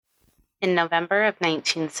In November of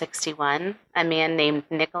 1961, a man named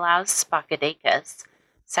Nikolaos Spakidakis,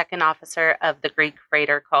 second officer of the Greek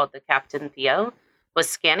freighter called the Captain Theo, was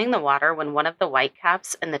scanning the water when one of the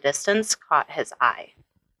whitecaps in the distance caught his eye.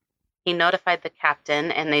 He notified the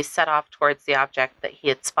captain, and they set off towards the object that he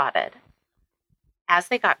had spotted. As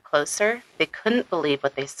they got closer, they couldn't believe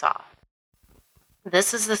what they saw.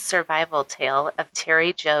 This is the survival tale of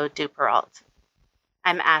Terry Jo Duperrault.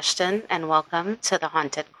 I'm Ashton, and welcome to the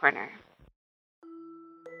Haunted Corner.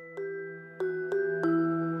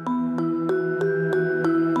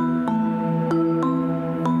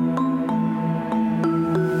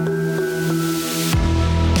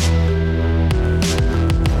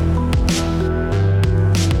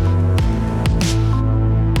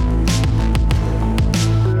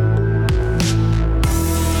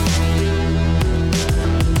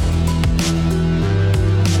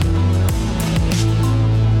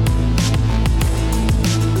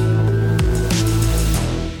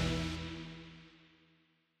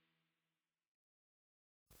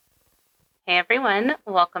 Hey everyone,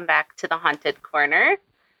 welcome back to the Haunted Corner.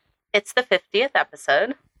 It's the 50th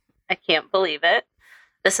episode. I can't believe it.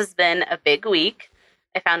 This has been a big week.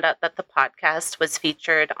 I found out that the podcast was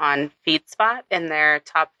featured on FeedSpot in their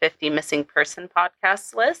top 50 missing person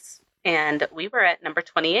podcast list, and we were at number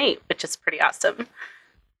 28, which is pretty awesome.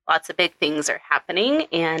 Lots of big things are happening,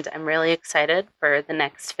 and I'm really excited for the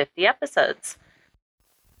next 50 episodes.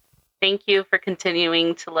 Thank you for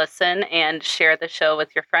continuing to listen and share the show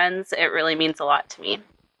with your friends. It really means a lot to me.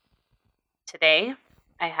 Today,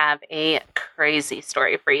 I have a crazy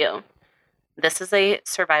story for you. This is a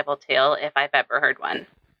survival tale if I've ever heard one.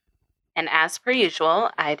 And as per usual,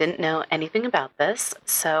 I didn't know anything about this,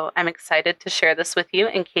 so I'm excited to share this with you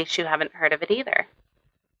in case you haven't heard of it either.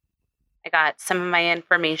 I got some of my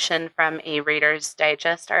information from a Reader's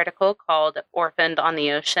Digest article called Orphaned on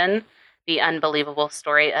the Ocean: The Unbelievable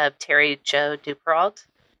Story of Terry Jo Duperrault,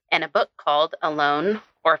 and a book called Alone,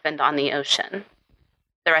 Orphaned on the Ocean.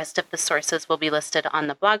 The rest of the sources will be listed on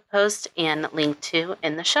the blog post and linked to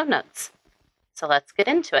in the show notes. So let's get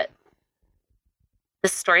into it.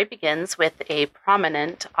 This story begins with a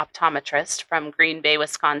prominent optometrist from Green Bay,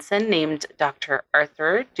 Wisconsin, named Dr.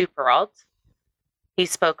 Arthur Duperrault. He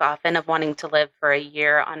spoke often of wanting to live for a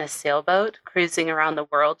year on a sailboat, cruising around the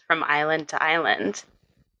world from island to island.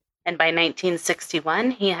 And by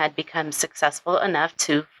 1961, he had become successful enough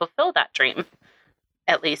to fulfill that dream,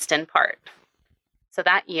 at least in part. So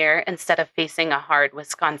that year, instead of facing a hard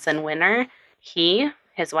Wisconsin winter, he,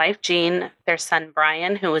 his wife Jean, their son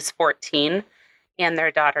Brian, who was 14, and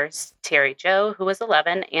their daughters Terry Jo, who was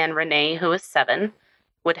 11, and Renee, who was 7,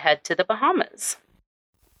 would head to the Bahamas.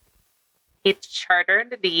 He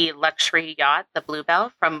chartered the luxury yacht, the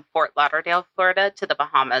Bluebell, from Fort Lauderdale, Florida, to the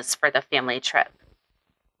Bahamas for the family trip.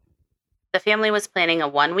 The family was planning a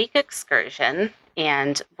 1-week excursion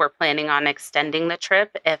and were planning on extending the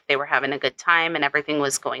trip if they were having a good time and everything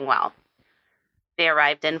was going well. They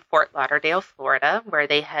arrived in Fort Lauderdale, Florida, where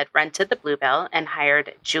they had rented the Bluebell and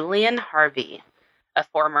hired Julian Harvey, a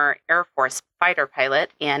former Air Force fighter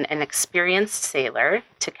pilot and an experienced sailor,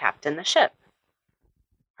 to captain the ship.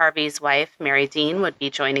 Harvey's wife, Mary Dean, would be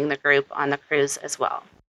joining the group on the cruise as well.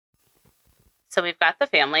 So we've got the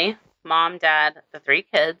family, mom, dad, the 3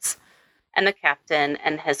 kids, and the captain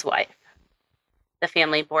and his wife. The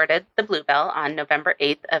family boarded the Bluebell on November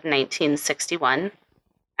 8th of 1961.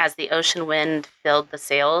 As the ocean wind filled the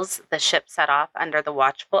sails, the ship set off under the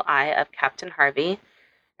watchful eye of Captain Harvey,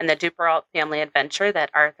 and the Duperrault family adventure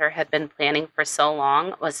that Arthur had been planning for so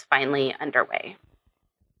long was finally underway.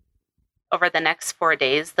 Over the next 4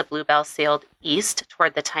 days, the Bluebell sailed east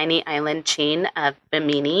toward the tiny island chain of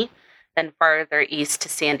Bimini, then farther east to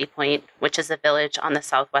Sandy Point, which is a village on the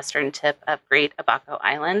southwestern tip of Great Abaco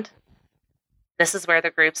Island. This is where the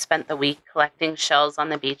group spent the week collecting shells on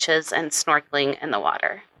the beaches and snorkeling in the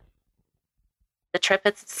water. The trip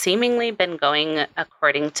had seemingly been going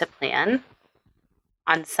according to plan.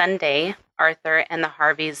 On Sunday, Arthur and the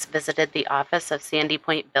Harveys visited the office of Sandy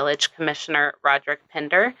Point Village Commissioner Roderick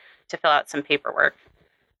Pinder to fill out some paperwork.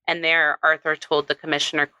 And there, Arthur told the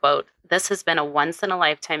commissioner, quote, "This has been a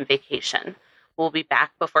once-in-a-lifetime vacation. We'll be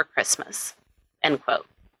back before Christmas," end quote.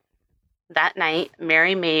 That night,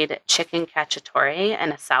 Mary made chicken cacciatore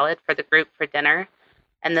and a salad for the group for dinner,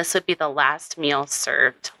 and this would be the last meal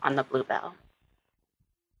served on the Bluebell.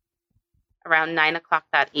 Around 9 o'clock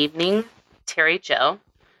that evening, Terry Jo,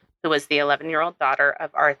 who was the 11-year-old daughter of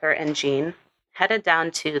Arthur and Jean, headed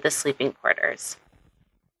down to the sleeping quarters.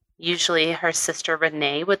 Usually her sister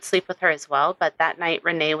Renee would sleep with her as well, but that night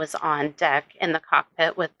Renee was on deck in the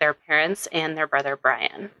cockpit with their parents and their brother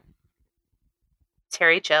Brian.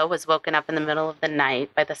 Terry Jo was woken up in the middle of the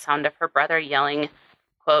night by the sound of her brother yelling,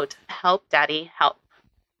 quote, "Help, Daddy, help."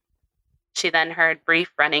 She then heard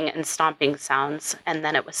brief running and stomping sounds, and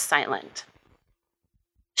then it was silent.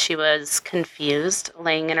 She was confused,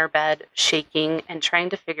 laying in her bed, shaking, and trying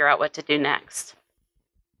to figure out what to do next.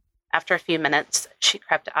 After a few minutes, she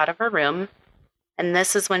crept out of her room, and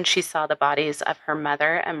this is when she saw the bodies of her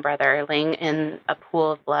mother and brother laying in a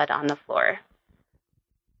pool of blood on the floor.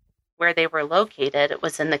 Where they were located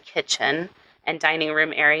was in the kitchen and dining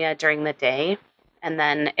room area during the day, and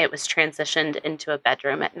then it was transitioned into a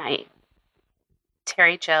bedroom at night.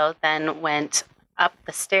 Terry Jo then went up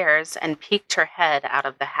the stairs and peeked her head out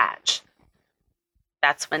of the hatch.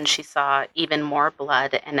 That's when she saw even more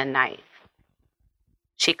blood and a knife.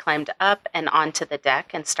 She climbed up and onto the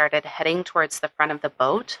deck and started heading towards the front of the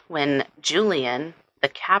boat when Julian, the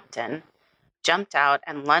captain, jumped out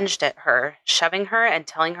and lunged at her, shoving her and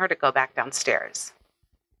telling her to go back downstairs.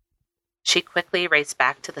 She quickly raced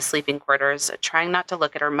back to the sleeping quarters, trying not to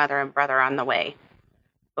look at her mother and brother on the way,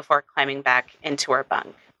 before climbing back into her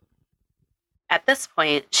bunk. At this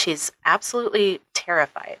point, she's absolutely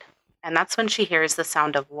terrified, and that's when she hears the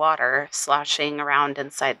sound of water sloshing around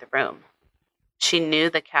inside the room. She knew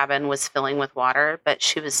the cabin was filling with water, but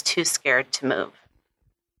she was too scared to move.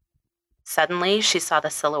 Suddenly, she saw the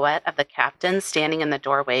silhouette of the captain standing in the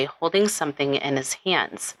doorway holding something in his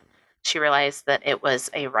hands. She realized that it was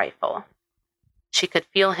a rifle. She could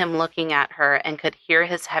feel him looking at her and could hear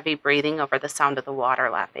his heavy breathing over the sound of the water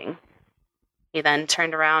lapping. He then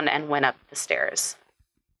turned around and went up the stairs.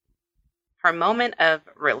 Her moment of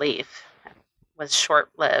relief was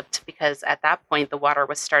short-lived because at that point the water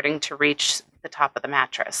was starting to reach the top of the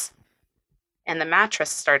mattress. And the mattress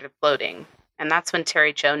started floating, and that's when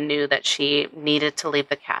Terry Jo knew that she needed to leave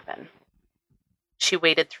the cabin. She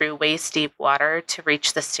waded through waist-deep water to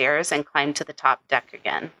reach the stairs and climbed to the top deck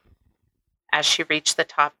again. As she reached the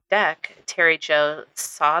top deck, Terry Jo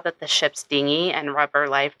saw that the ship's dinghy and rubber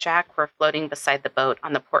life jack were floating beside the boat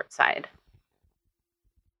on the port side.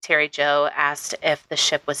 Terry Jo asked if the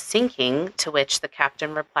ship was sinking, to which the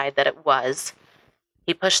captain replied that it was.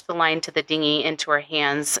 He pushed the line to the dinghy into her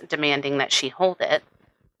hands, demanding that she hold it,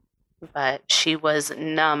 but she was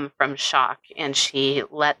numb from shock, and she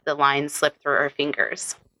let the line slip through her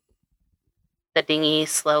fingers. The dinghy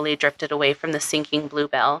slowly drifted away from the sinking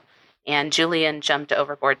Bluebell, and Julian jumped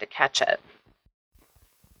overboard to catch it.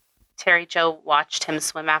 Terry Jo watched him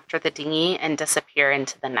swim after the dinghy and disappear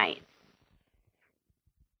into the night.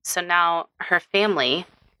 So now her family,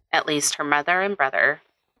 at least her mother and brother,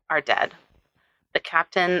 are dead. The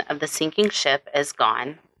captain of the sinking ship is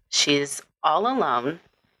gone. She's all alone.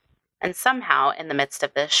 And somehow, in the midst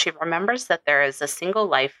of this, she remembers that there is a single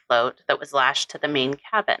life float that was lashed to the main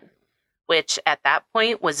cabin, which at that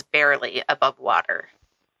point was barely above water.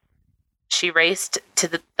 She raced to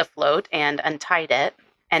the float and untied it,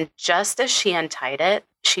 and just as she untied it,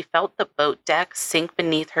 she felt the boat deck sink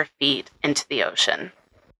beneath her feet into the ocean.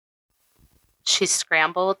 She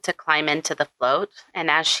scrambled to climb into the float, and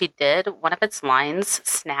as she did, one of its lines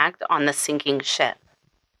snagged on the sinking ship.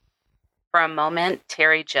 For a moment,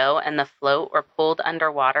 Terry Jo and the float were pulled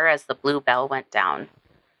underwater as the Bluebell went down.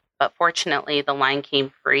 But fortunately, the line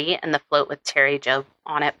came free, and the float with Terry Jo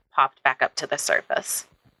on it popped back up to the surface.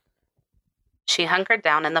 She hunkered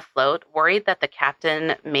down in the float, worried that the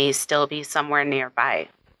captain may still be somewhere nearby.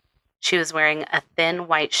 She was wearing a thin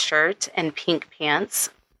white shirt and pink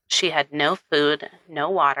pants. She had no food, no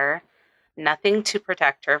water, nothing to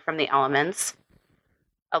protect her from the elements.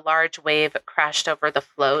 A large wave crashed over the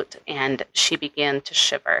float, and she began to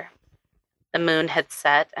shiver. The moon had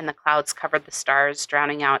set, and the clouds covered the stars,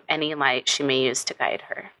 drowning out any light she may use to guide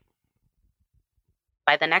her.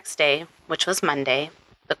 By the next day, which was Monday,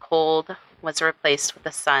 the cold was replaced with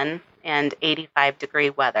the sun and 85-degree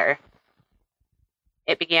weather.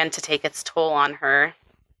 It began to take its toll on her.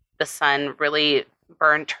 The sun really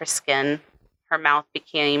burned her skin. Her mouth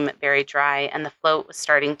became very dry, and the float was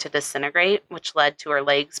starting to disintegrate, which led to her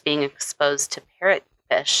legs being exposed to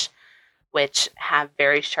parrotfish, which have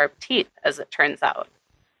very sharp teeth, as it turns out,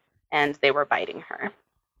 and they were biting her.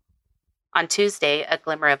 On Tuesday, a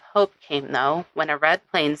glimmer of hope came, though, when a red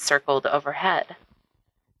plane circled overhead.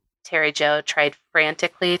 Terry Jo tried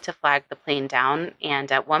frantically to flag the plane down, and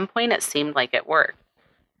at one point it seemed like it worked.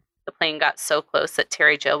 The plane got so close that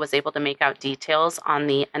Terry Jo was able to make out details on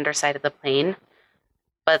the underside of the plane,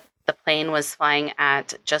 but the plane was flying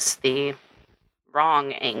at just the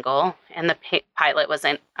wrong angle, and the pilot was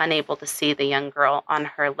unable to see the young girl on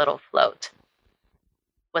her little float.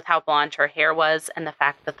 With how blonde her hair was and the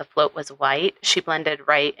fact that the float was white, she blended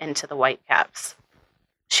right into the whitecaps.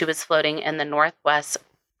 She was floating in the northwest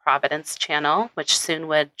Providence Channel, which soon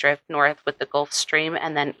would drift north with the Gulf Stream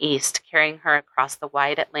and then east, carrying her across the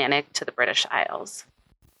wide Atlantic to the British Isles.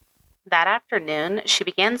 That afternoon, she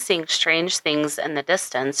began seeing strange things in the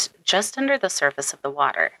distance just under the surface of the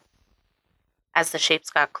water. As the shapes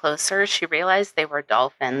got closer, she realized they were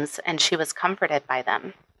dolphins, and she was comforted by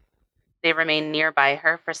them. They remained nearby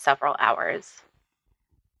her for several hours.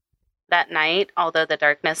 That night, although the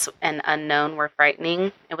darkness and unknown were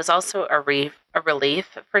frightening, it was also a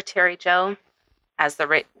relief for Terry Jo. As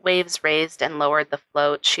the waves raised and lowered the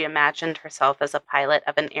float, she imagined herself as a pilot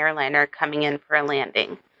of an airliner coming in for a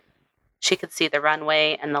landing. She could see the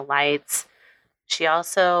runway and the lights. She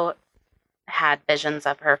also had visions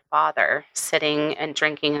of her father sitting and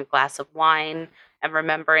drinking a glass of wine and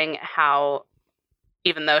remembering how,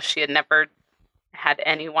 even though she had never had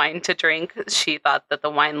any wine to drink, she thought that the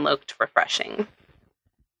wine looked refreshing.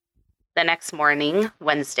 The next morning,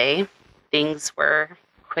 Wednesday, things were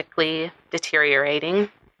quickly deteriorating.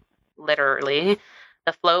 Literally,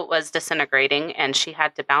 the float was disintegrating, and she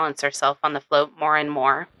had to balance herself on the float more and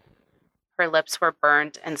more. Her lips were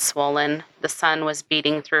burnt and swollen. The sun was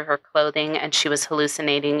beating through her clothing, and she was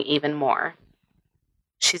hallucinating even more.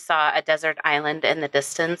 She saw a desert island in the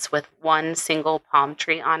distance with one single palm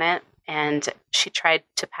tree on it, and she tried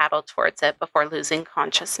to paddle towards it before losing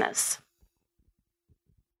consciousness.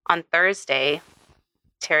 On Thursday,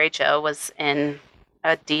 Terry Jo was in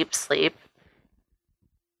a deep sleep,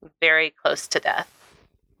 very close to death,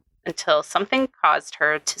 until something caused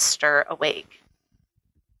her to stir awake.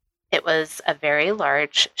 It was a very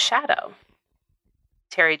large shadow.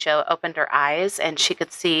 Terry Jo opened her eyes, and she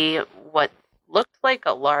could see what looked like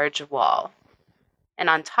a large wall. And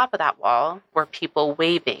on top of that wall were people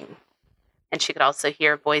waving, and she could also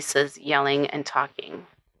hear voices yelling and talking.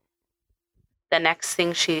 The next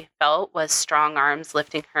thing she felt was strong arms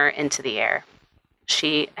lifting her into the air.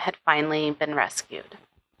 She had finally been rescued.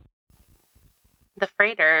 The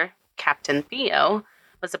freighter, Captain Theo,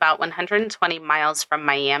 was about 120 miles from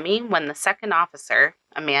Miami when the second officer,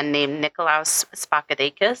 a man named Nikolaos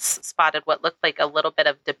Spakadakis, spotted what looked like a little bit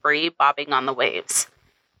of debris bobbing on the waves.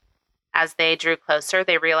 As they drew closer,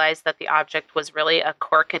 they realized that the object was really a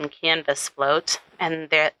cork and canvas float, and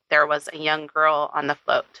that there was a young girl on the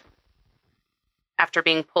float. After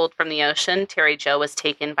being pulled from the ocean, Terry Jo was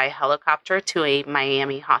taken by helicopter to a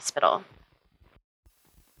Miami hospital.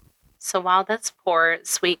 So while this poor,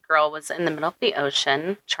 sweet girl was in the middle of the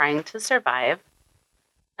ocean trying to survive,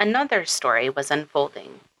 another story was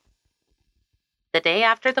unfolding. The day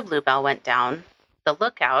after the Bluebell went down, the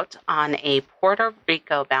lookout on a Puerto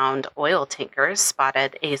Rico-bound oil tanker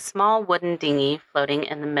spotted a small wooden dinghy floating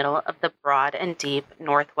in the middle of the broad and deep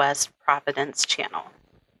northwest Providence Channel.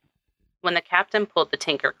 When the captain pulled the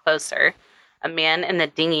tanker closer, a man in the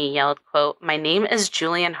dinghy yelled, quote, "My name is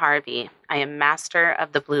Julian Harvey. I am master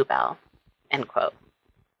of the Bluebell," end quote.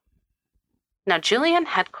 Now, Julian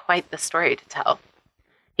had quite the story to tell.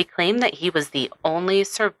 He claimed that he was the only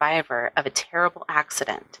survivor of a terrible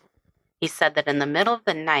accident. He said that in the middle of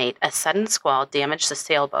the night, a sudden squall damaged the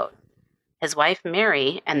sailboat. His wife,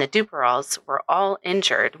 Mary, and the Duperraults were all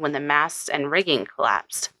injured when the masts and rigging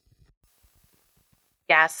collapsed.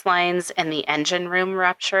 Gas lines in the engine room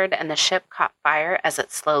ruptured, and the ship caught fire as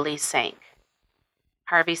it slowly sank.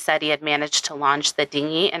 Harvey said he had managed to launch the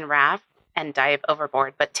dinghy and raft and dive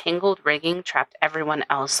overboard, but tangled rigging trapped everyone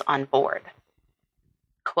else on board.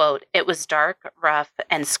 Quote, "It was dark, rough,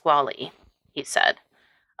 and squally," he said.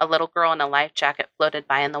 A little girl in a life jacket floated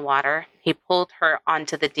by in the water. He pulled her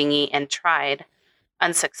onto the dinghy and tried,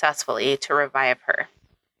 unsuccessfully, to revive her.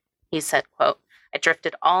 He said, quote, "I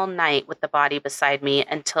drifted all night with the body beside me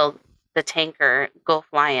until the tanker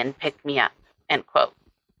Gulf Lion picked me up," end quote.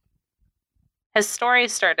 His story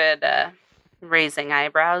started raising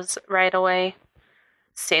eyebrows right away.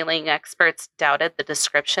 Sailing experts doubted the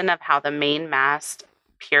description of how the main mast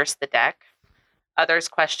pierced the deck. Others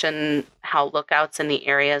questioned how lookouts in the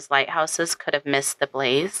area's lighthouses could have missed the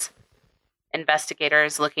blaze.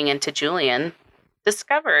 Investigators looking into Julian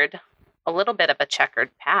discovered a little bit of a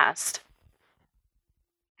checkered past.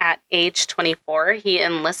 At age 24, he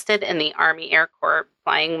enlisted in the Army Air Corps,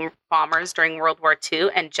 flying bombers during World War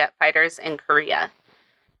II and jet fighters in Korea.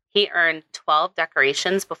 He earned 12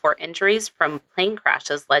 decorations before injuries from plane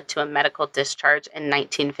crashes led to a medical discharge in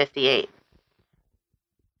 1958.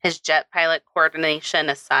 His jet pilot coordination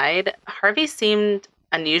aside, Harvey seemed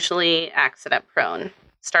unusually accident-prone,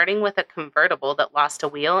 starting with a convertible that lost a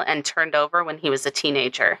wheel and turned over when he was a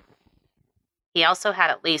teenager. He also had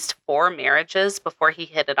at least 4 marriages before he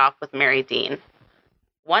hit it off with Mary Dean.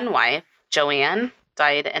 One wife, Joanne,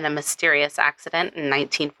 died in a mysterious accident in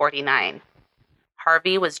 1949.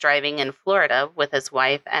 Harvey was driving in Florida with his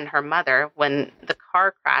wife and her mother when the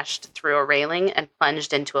car crashed through a railing and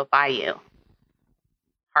plunged into a bayou.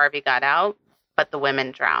 Harvey got out, but the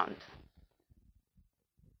women drowned.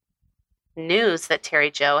 News that Terry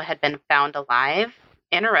Jo had been found alive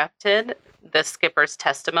interrupted the skipper's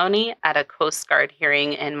testimony at a Coast Guard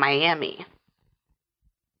hearing in Miami.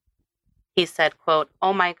 He said, quote,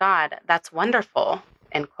 "Oh my God, that's wonderful,"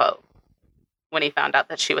 end quote, when he found out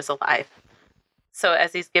that she was alive. So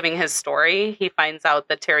as he's giving his story, he finds out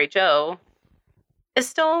that Terry Jo is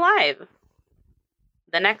still alive.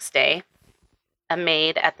 The next day, a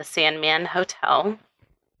maid at the Sandman Hotel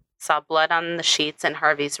saw blood on the sheets in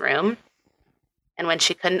Harvey's room, and when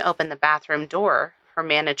she couldn't open the bathroom door, her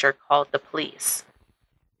manager called the police.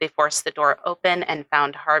 They forced the door open and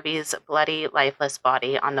found Harvey's bloody, lifeless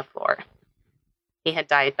body on the floor. He had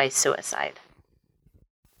died by suicide.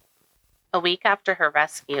 A week after her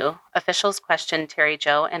rescue, officials questioned Terry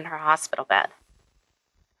Jo in her hospital bed.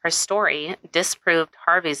 Her story disproved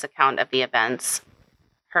Harvey's account of the events.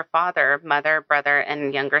 Her father, mother, brother,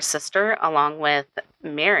 and younger sister, along with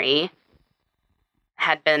Mary,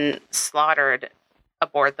 had been slaughtered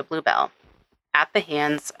aboard the Bluebell at the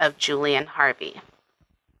hands of Julian Harvey.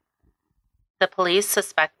 The police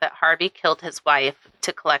suspect that Harvey killed his wife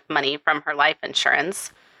to collect money from her life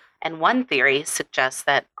insurance, and one theory suggests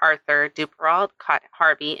that Arthur Duperrault caught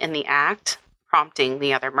Harvey in the act, prompting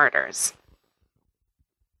the other murders.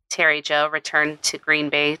 Terry Jo returned to Green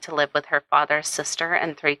Bay to live with her father, sister,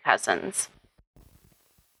 and 3 cousins.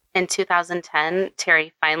 In 2010,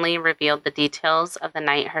 Terry finally revealed the details of the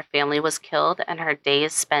night her family was killed and her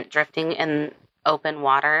days spent drifting in open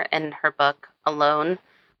water in her book, Alone,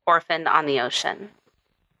 Orphaned on the Ocean.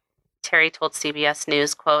 Terry told CBS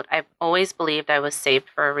News, quote, "I've always believed I was saved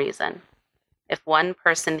for a reason. If one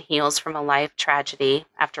person heals from a life tragedy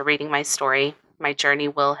after reading my story, my journey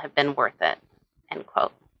will have been worth it," end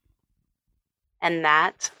quote. And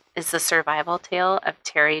that is the survival tale of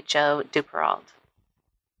Terry Jo Duperrault.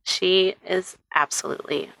 She is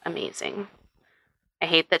absolutely amazing. I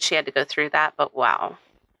hate that she had to go through that, but wow,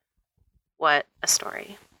 what a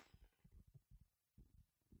story.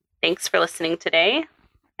 Thanks for listening today.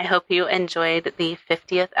 I hope you enjoyed the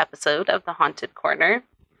 50th episode of The Haunted Corner.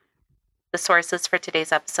 The sources for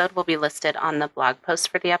today's episode will be listed on the blog post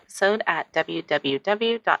for the episode at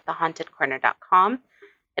www.thehauntedcorner.com.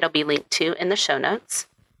 It'll be linked to in the show notes.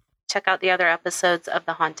 Check out the other episodes of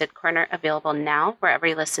The Haunted Corner available now wherever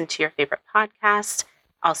you listen to your favorite podcast,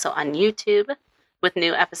 also on YouTube, with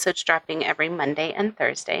new episodes dropping every Monday and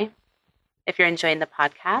Thursday. If you're enjoying the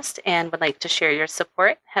podcast and would like to share your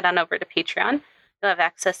support, head on over to Patreon. You'll have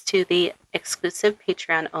access to the exclusive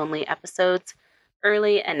Patreon-only episodes,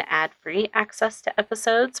 early and ad-free access to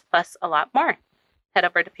episodes, plus a lot more. Head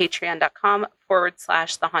over to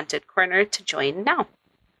patreon.com/The Haunted Corner to join now.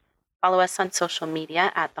 Follow us on social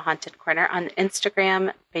media at The Haunted Corner on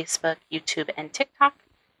Instagram, Facebook, YouTube, and TikTok.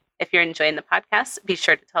 If you're enjoying the podcast, be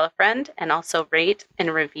sure to tell a friend and also rate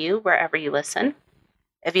and review wherever you listen.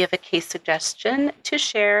 If you have a case suggestion to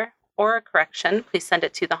share or a correction, please send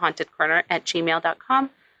it to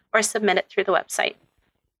thehauntedcorner@gmail.com or submit it through the website.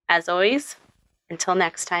 As always, until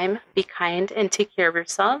next time, be kind and take care of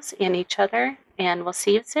yourselves and each other, and we'll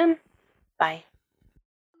see you soon. Bye.